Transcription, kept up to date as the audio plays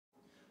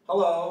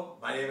Hello,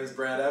 my name is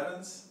Brad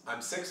Evans. I'm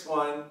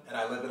 6'1" and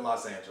I live in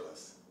Los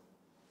Angeles.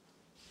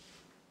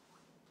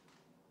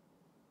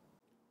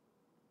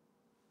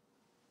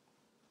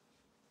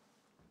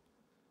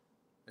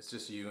 It's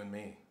just you and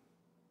me.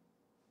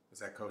 Is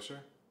that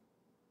kosher?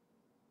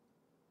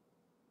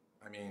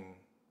 I mean,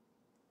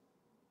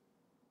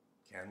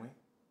 can we?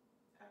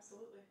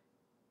 Absolutely.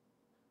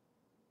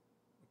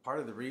 Part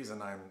of the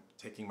reason I'm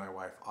taking my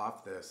wife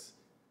off this,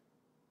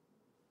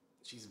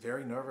 she's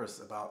very nervous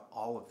about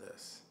all of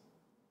this.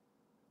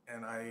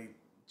 And I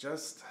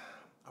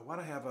want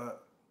to have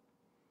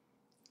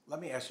let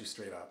me ask you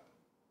straight up.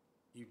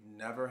 You've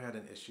never had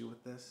an issue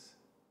with this?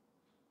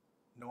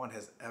 No one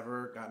has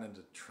ever gotten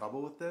into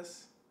trouble with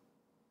this?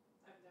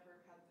 I've never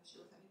had an issue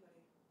with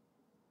anybody.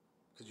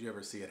 Could you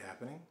ever see it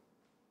happening?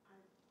 I've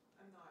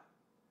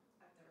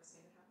never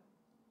seen it happen.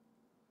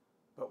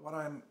 But what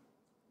I'm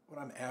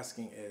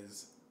asking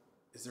is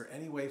there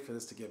any way for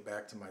this to get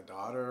back to my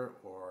daughter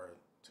or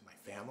to my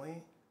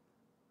family?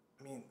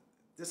 I mean,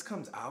 this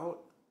comes out,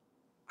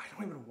 I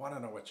don't even want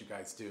to know what you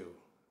guys do.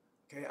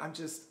 Okay,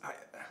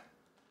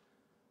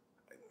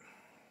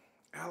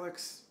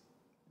 Alex,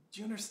 do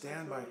you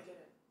understand I totally get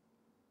it.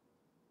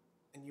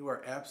 and you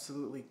are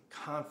absolutely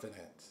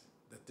confident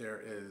that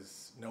there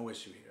is no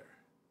issue here?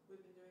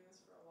 We've been doing this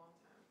for a long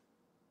time.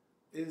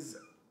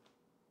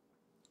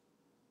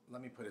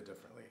 Let me put it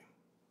differently.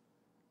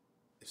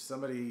 If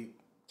somebody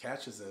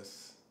catches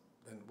this,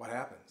 then what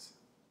happens?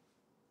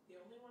 The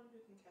only one who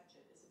can catch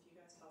it is if you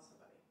guys tell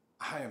somebody.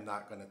 I am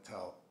not going to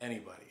tell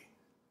anybody.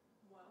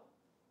 Well,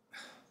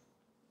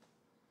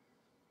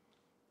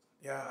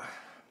 Yeah,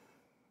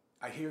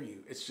 I hear you.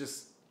 It's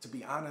just, to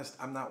be honest,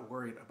 I'm not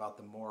worried about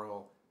the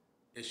moral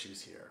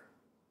issues here.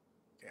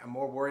 Okay, I'm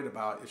more worried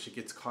about if she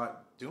gets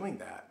caught doing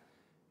that.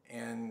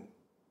 And,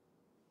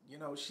 you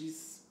know,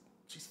 she's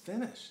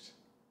finished.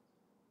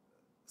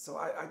 So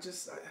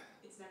it's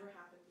never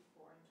happened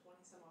before in 20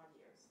 some odd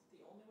years. The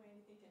only way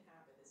anything can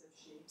happen is if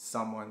she...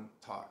 Someone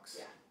talks.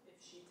 Yeah,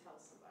 if she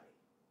tells somebody.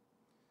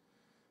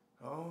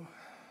 Oh,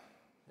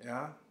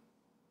 yeah.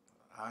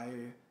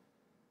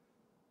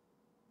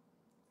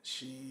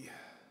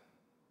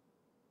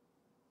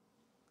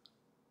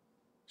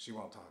 She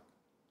won't talk.